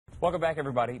Welcome back,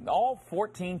 everybody. All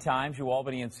 14 times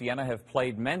UAlbany and Siena have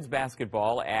played men's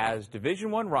basketball as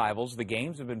Division I rivals. The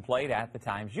games have been played at the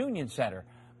Times Union Center,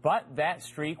 but that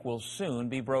streak will soon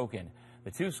be broken.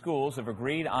 The two schools have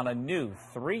agreed on a new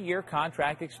 3-year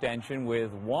contract extension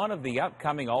with one of the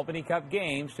upcoming Albany Cup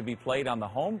games to be played on the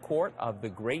home court of the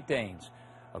Great Danes.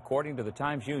 According to the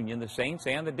Times Union, the Saints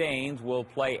and the Danes will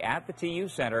play at the TU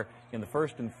Center in the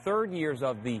first and third years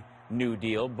of the new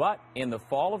deal, but in the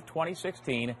fall of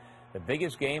 2016, the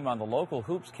biggest game on the local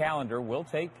hoops calendar will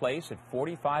take place at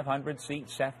 4,500-seat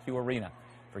SEFCU Arena.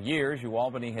 For years,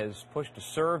 UAlbany has pushed to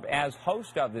serve as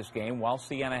host of this game, while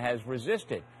Siena has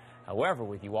resisted. However,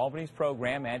 with UAlbany's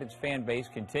program and its fan base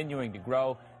continuing to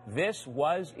grow, this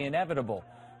was inevitable.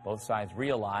 Both sides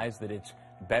realize that it's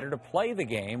better to play the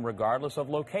game regardless of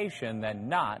location than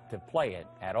not to play it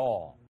at all.